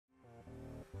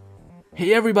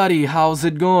Hey everybody, how's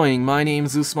it going? My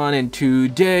name's Usman and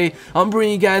today I'm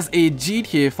bringing you guys a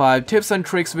GTA 5 tips and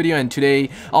tricks video, and today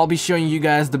I'll be showing you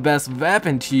guys the best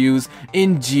weapon to use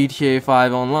in GTA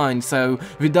 5 Online. So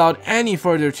without any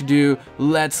further ado,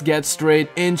 let's get straight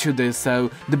into this. So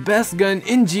the best gun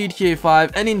in GTA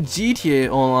 5 and in GTA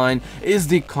Online is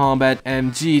the Combat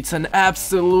MG. It's an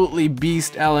absolutely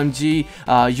beast LMG.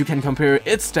 You can compare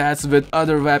its stats with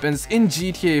other weapons in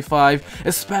GTA 5,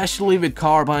 especially with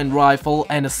carbine rifle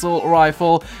and assault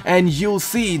rifle, and you'll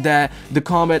see that the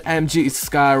Combat MG is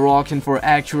skyrocketing for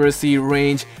accuracy,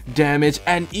 range, damage,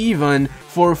 and even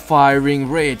for firing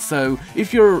rate. So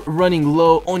if you're running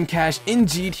low on cash in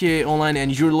GTA Online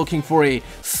and you're looking for a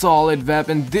solid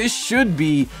weapon, this should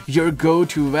be your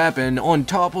go-to weapon. On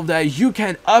top of that, you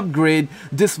can upgrade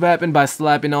this weapon by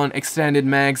slapping on extended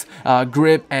mags,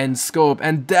 grip, and scope,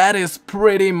 and that is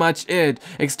pretty much it.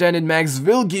 Extended mags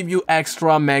will give you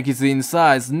extra magazine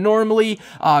size. Normally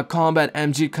Combat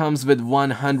MG comes with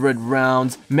 100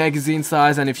 rounds magazine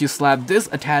size, and if you slap this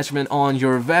attachment on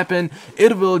your weapon,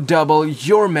 it will double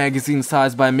your magazine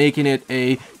size by making it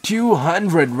a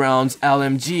 200 rounds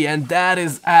LMG, and that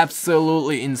is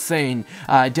absolutely insane.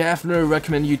 I definitely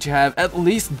recommend you to have at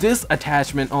least this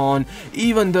attachment on,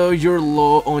 even though you're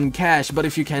low on cash. But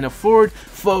if you can afford,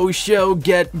 for sure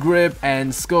get grip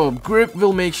and scope. Grip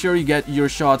will make sure you get your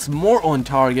shots more on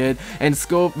target, and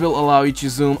scope will allow you to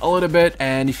zoom a little bit.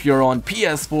 And if you're on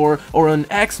PS4 or on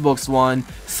Xbox One,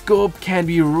 scope can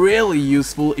be really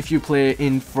useful if you play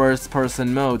in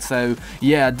first-person mode. So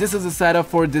yeah, this is the setup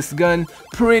for this gun.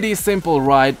 Pretty simple,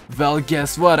 right? Well,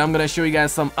 guess what? I'm gonna show you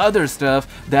guys some other stuff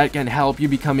that can help you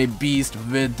become a beast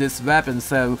with this weapon.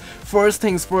 So first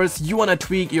things first, you wanna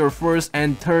tweak your first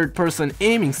and third person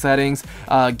aiming settings,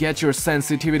 get your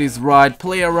sensitivities right,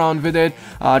 play around with it,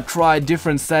 try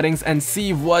different settings and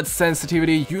see what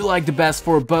sensitivity you like the best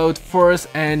for both first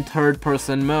and third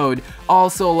person mode.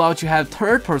 Also allow to have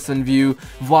third person view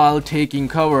while taking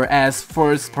cover as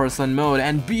first person mode,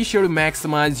 and be sure to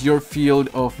maximize your field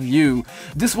of view.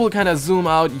 This will kind of zoom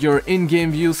out your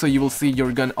in-game view, so you will see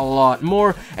your gun a lot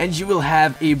more and you will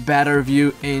have a better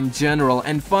view in general.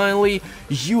 And finally,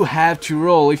 you have to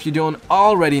roll. If you don't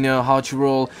already know how to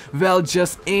roll, well,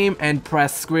 just aim and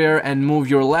press square and move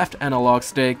your left analog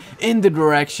stick in the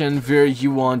direction where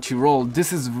you want to roll.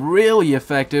 This is really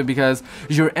effective because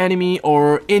your enemy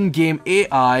or in-game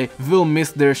AI will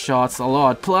miss their shots a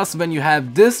lot. Plus, when you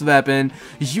have this weapon,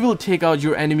 you will take out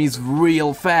your enemies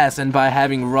real fast, and by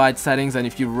having right settings and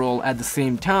if you roll at the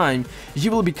same time,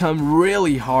 you will become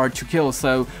really hard to kill.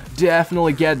 So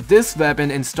definitely get this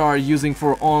weapon and start using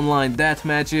for online death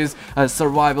matches,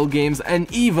 survival games,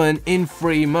 and even in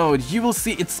free mode. You will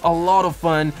see it's a lot of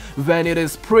fun when it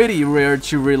is pretty rare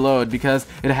to reload because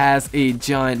it has a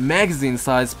giant magazine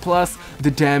size, plus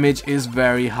the damage is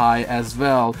very high as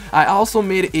well. I also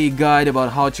made a guide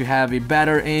about how to have a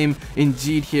better aim in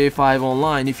GTA 5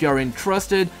 Online. If you are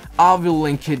interested, I will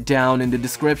link it down in the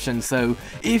description. So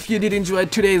if you did enjoy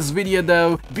today's video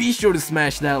though, be sure to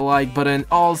smash that like button.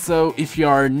 Also, if you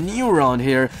are new around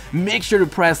here, make sure to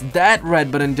press that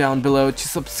red button down below to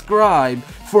subscribe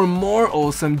for more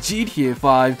awesome GTA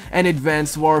 5 and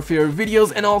Advanced Warfare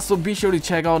videos. And also be sure to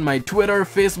check out my Twitter,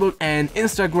 Facebook, and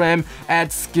Instagram at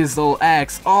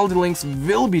SkizzleX. All the links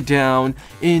will be down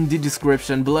in the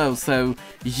description below. So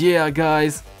yeah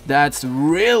guys, that's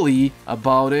really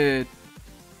about it.